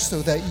sinners,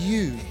 so that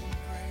you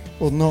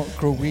will not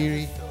grow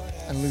weary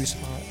and lose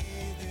heart.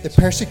 The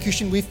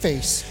persecution we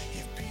face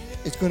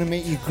is going to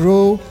make you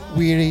grow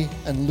weary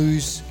and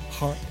lose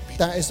heart.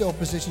 That is the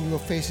opposition you will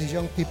face as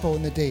young people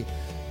in the day.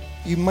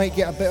 You might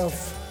get a bit of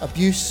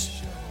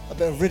abuse, a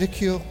bit of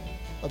ridicule,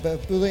 a bit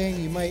of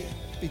bullying. You might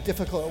be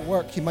difficult at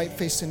work. You might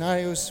face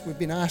scenarios. We've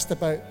been asked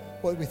about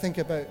what we think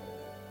about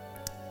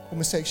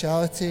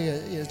homosexuality,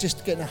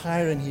 just getting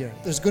higher in here.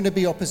 There's going to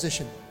be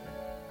opposition.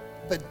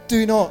 But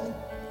do not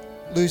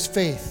lose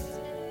faith.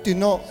 Do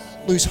not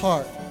lose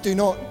heart. Do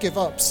not give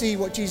up. See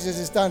what Jesus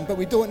has done. But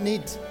we don't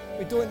need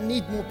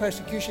more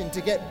persecution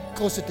to get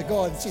closer to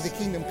God and see the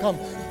kingdom come.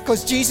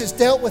 Because Jesus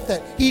dealt with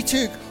it. He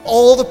took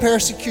all the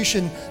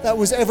persecution that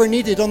was ever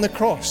needed on the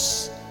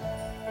cross.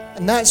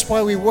 And that's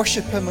why we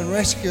worship him and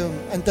rescue him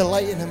and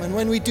delight in him. And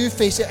when we do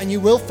face it, and you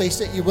will face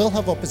it, you will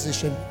have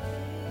opposition.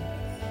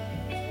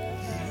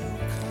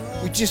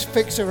 We just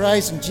fix our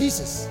eyes on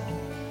Jesus,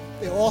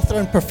 the author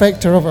and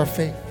perfecter of our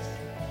faith.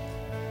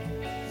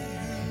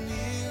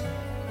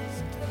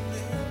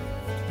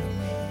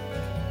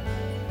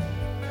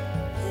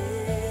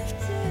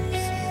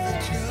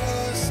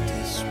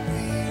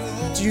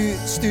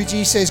 Stu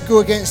G says, go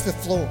against the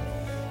flow.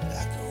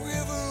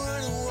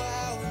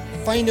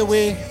 Find a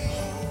way,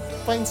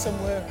 find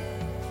somewhere.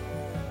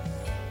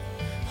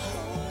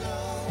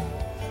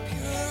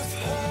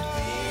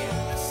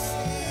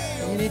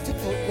 You need to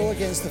go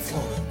against the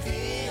flow.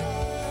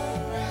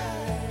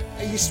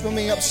 Are you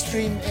swimming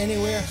upstream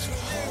anywhere,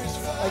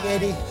 like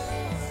Eddie,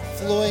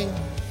 flowing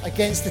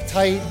against the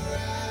tide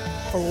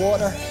for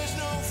water?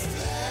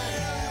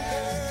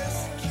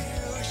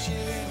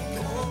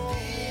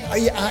 Are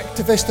you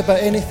activist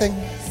about anything?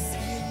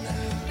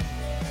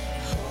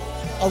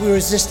 Are we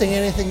resisting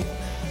anything?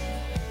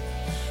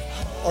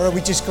 Or are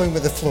we just going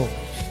with the flow?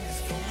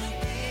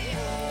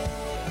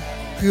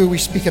 Who are we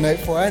speaking out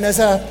for? And as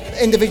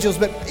individuals,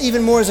 but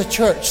even more as a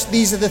church,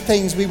 these are the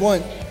things we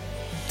want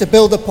to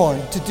build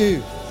upon, to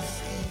do.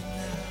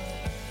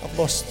 I've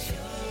lost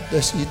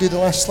this. You do the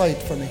last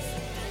slide for me.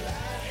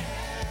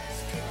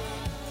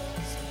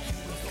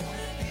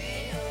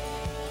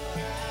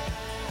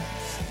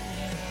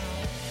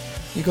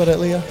 You got it,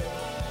 Leah?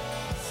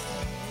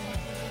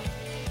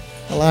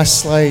 The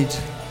last slide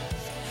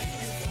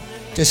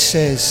just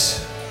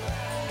says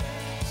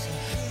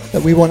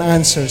that we want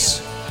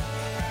answers.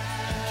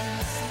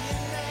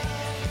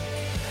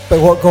 But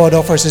what God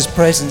offers is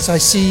presence. I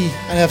see,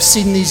 and I've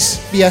seen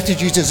these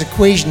Beatitudes as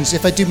equations.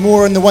 If I do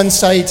more on the one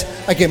side,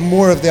 I get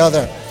more of the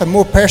other. If I'm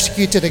more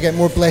persecuted, I get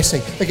more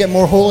blessing. If I get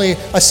more holy,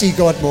 I see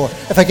God more.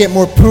 If I get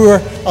more poor,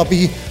 I'll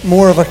be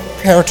more of a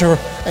character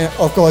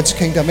of God's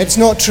kingdom. It's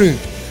not true.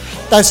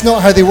 That's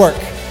not how they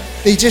work.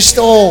 They just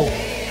all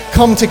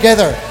come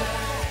together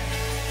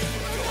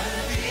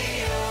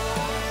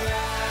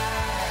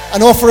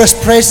and offer us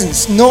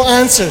presence, not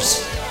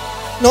answers,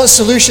 not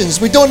solutions.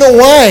 We don't know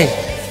why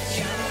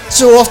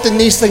so often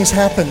these things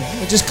happen.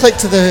 We just click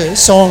to the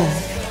song,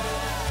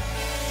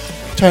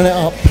 turn it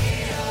up.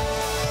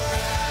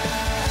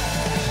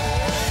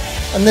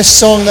 And this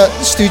song that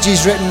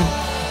Stooge's written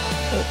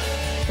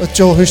with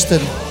Joel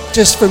Houston,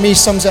 just for me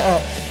sums it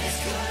up.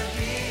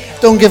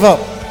 Don't give up.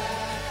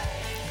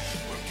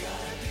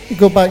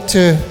 Go back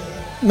to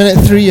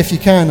minute 3 if you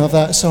can of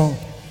that song.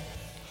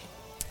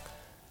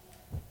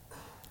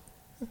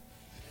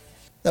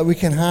 That we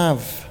can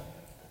have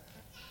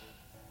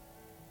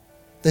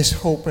this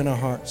hope in our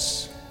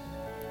hearts.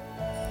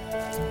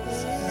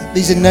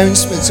 These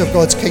announcements of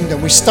God's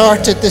kingdom. We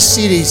started this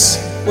series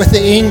with the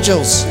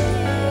angels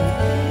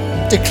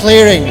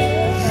declaring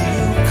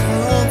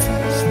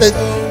that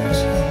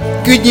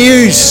good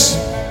news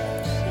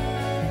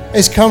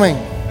is coming.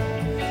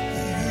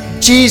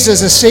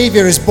 Jesus, a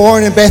Savior, is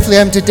born in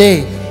Bethlehem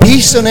today.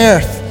 Peace on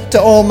earth,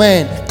 to all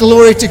men.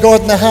 Glory to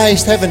God in the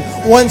highest heaven,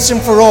 once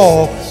and for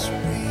all.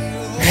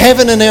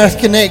 Heaven and earth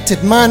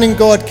connected, man and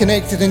God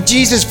connected, and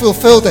Jesus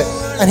fulfilled it.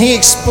 And he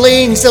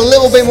explains a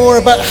little bit more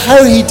about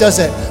how he does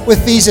it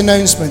with these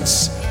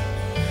announcements.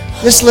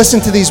 Just listen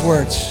to these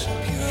words.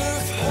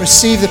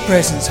 Receive the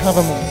presence. Have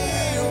a moment.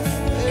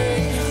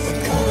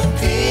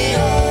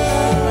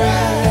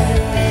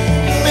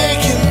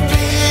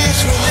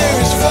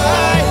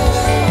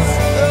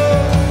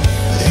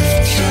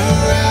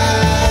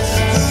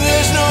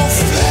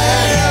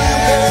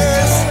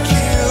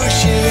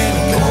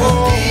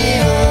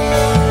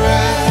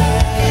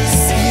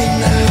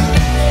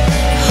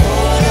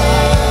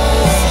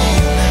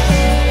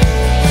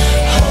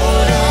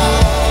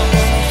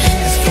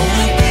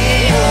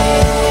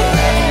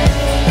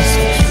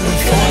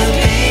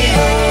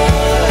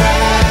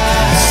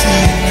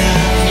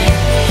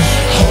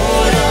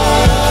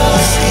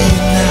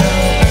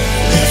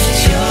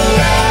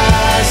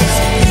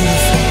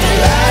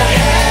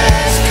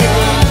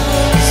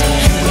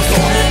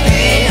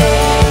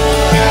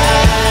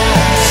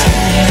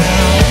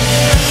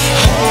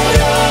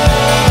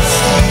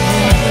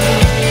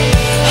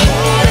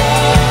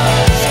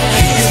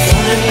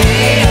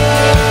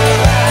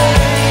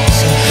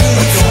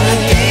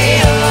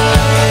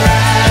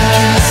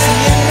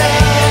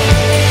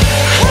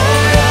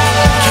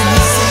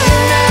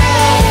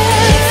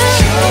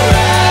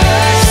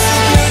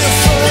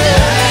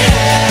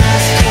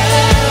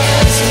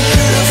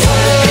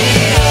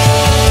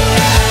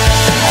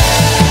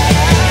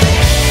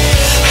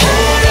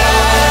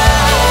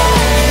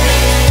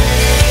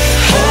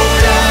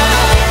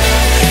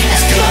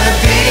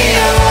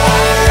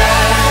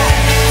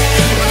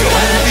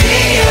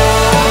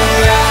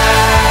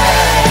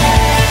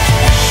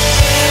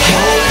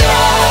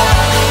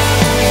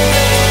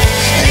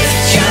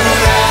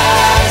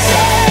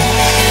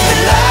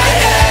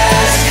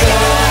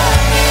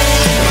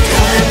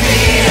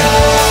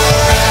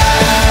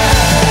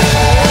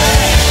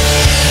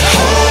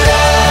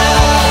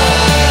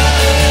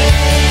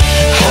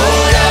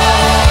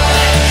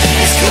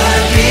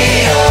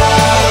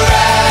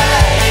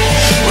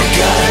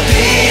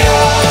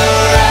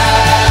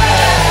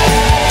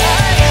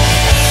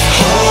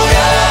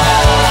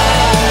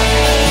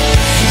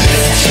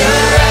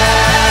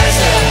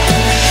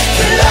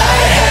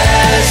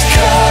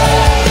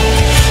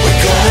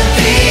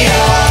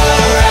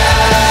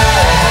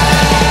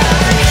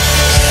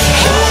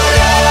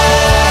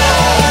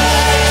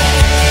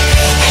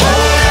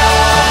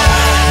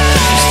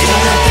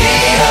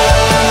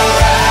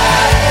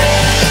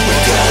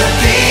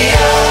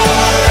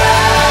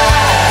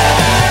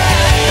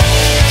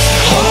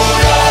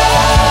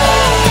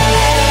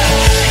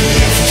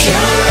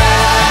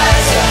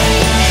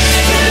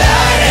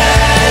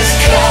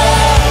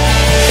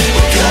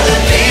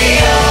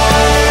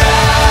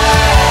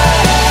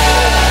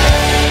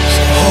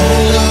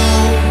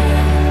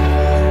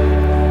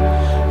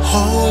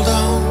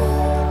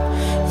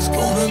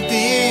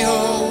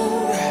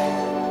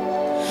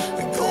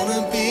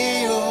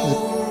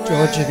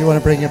 George, if you want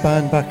to bring your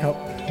band back up,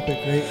 that'd be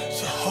great.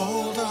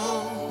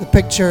 The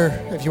picture,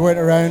 if you weren't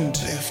around,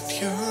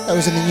 that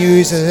was in the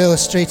news, it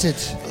illustrated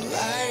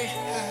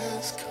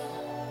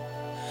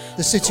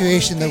the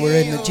situation that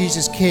we're in, that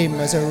Jesus came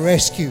as a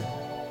rescue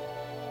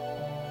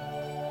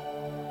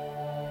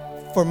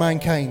for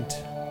mankind,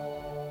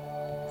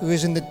 who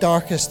is in the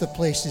darkest of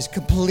places,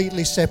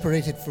 completely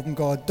separated from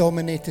God,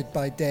 dominated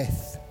by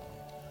death,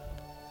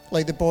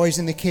 like the boys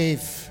in the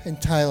cave in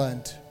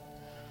Thailand,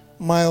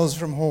 miles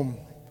from home,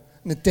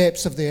 in the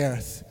depths of the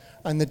earth,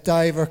 and the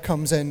diver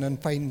comes in and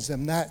finds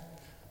them.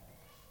 That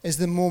is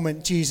the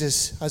moment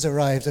Jesus has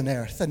arrived on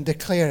earth and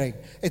declaring,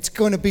 it's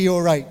going to be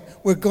all right.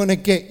 We're going to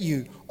get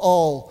you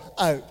all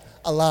out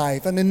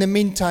alive. And in the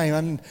meantime,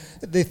 and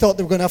they thought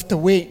they were going to have to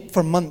wait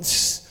for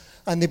months,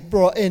 and they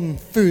brought in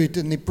food,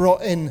 and they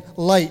brought in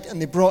light,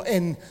 and they brought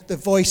in the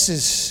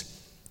voices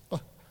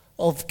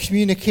of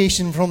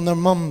communication from their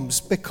mums,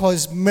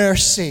 because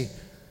mercy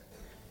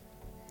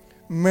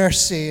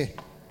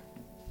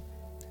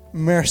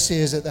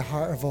is at the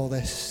heart of all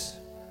this.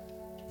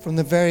 From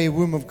the very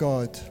womb of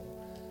God,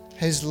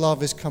 His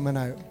love is coming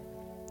out.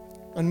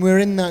 And we're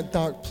in that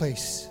dark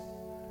place.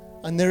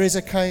 And there is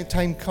a kind of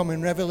time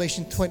coming,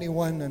 Revelation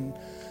 21, and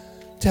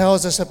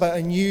tells us about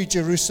a new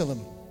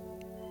Jerusalem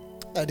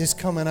that is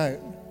coming out.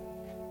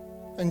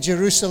 And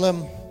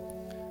Jerusalem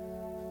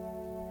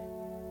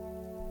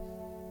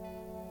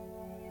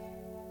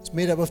is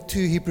made up of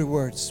two Hebrew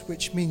words,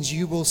 which means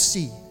you will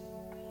see.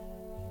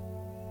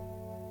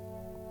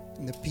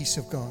 And the peace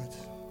of God.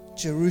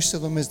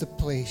 Jerusalem is the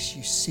place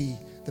you see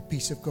the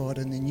peace of God,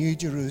 and the new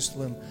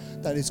Jerusalem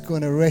that is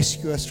going to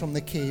rescue us from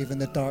the cave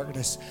and the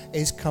darkness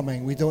is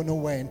coming. We don't know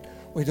when,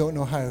 we don't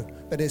know how,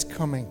 but it's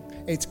coming.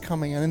 It's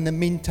coming. And in the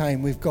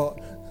meantime, we've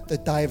got the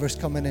divers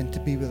coming in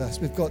to be with us.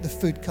 We've got the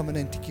food coming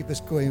in to keep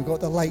us going. We've got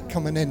the light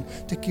coming in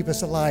to keep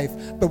us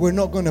alive. But we're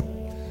not going to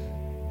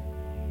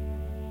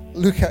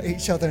look at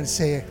each other and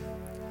say,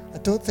 I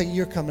don't think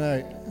you're coming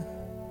out.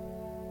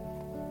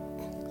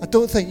 I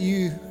don't think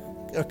you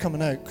are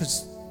coming out,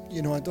 because,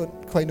 I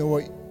don't quite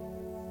know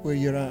where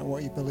you're at and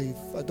what you believe.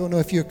 I don't know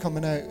if you're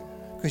coming out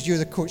because you're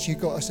the coach, you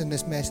got us in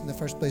this mess in the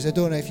first place. I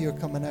don't know if you're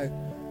coming out.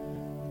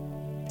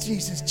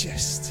 Jesus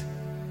just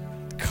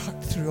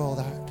cut through all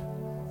that.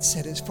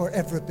 Said it's for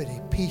everybody.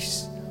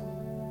 Peace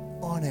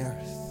on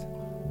earth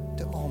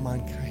to all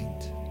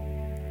mankind.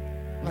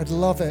 I'd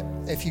love it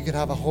if you could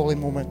have a holy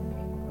moment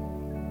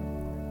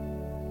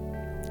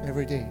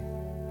every day.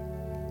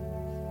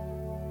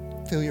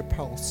 Feel your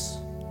pulse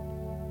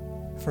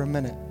for a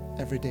minute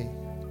every day.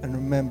 And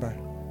remember,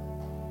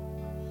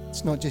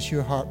 it's not just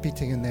your heart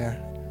beating in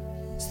there.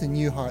 It's the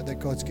new heart that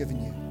God's given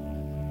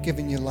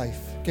you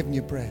life, given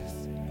you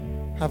breath.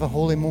 Have a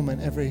holy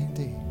moment every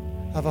day.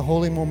 Have a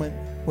holy moment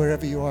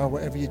wherever you are,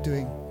 whatever you're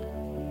doing.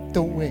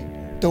 Don't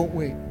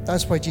wait.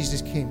 That's why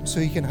Jesus came, so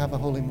you can have a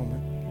holy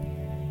moment.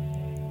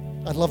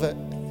 I'd love it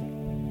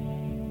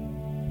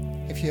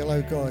if you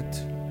allow God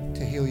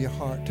to heal your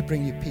heart, to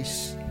bring you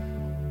peace,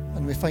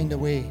 and we find a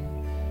way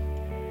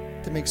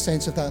to make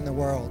sense of that in the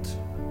world,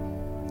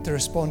 to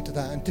respond to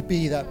that, and to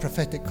be that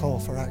prophetic call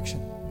for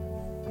action.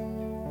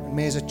 And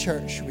may as a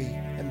church we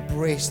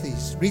embrace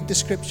these. Read the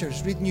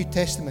scriptures, read the New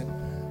Testament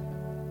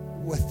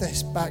with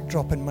this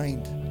backdrop in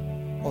mind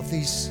of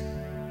these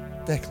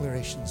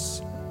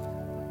declarations.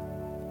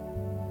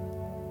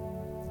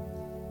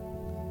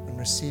 And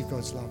receive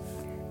God's love.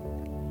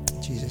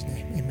 In Jesus'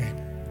 name, amen.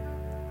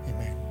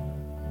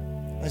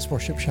 Amen. Let's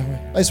worship, shall we?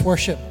 Let's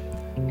worship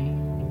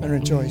and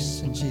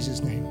rejoice in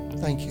Jesus' name.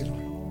 Thank you,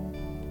 Lord.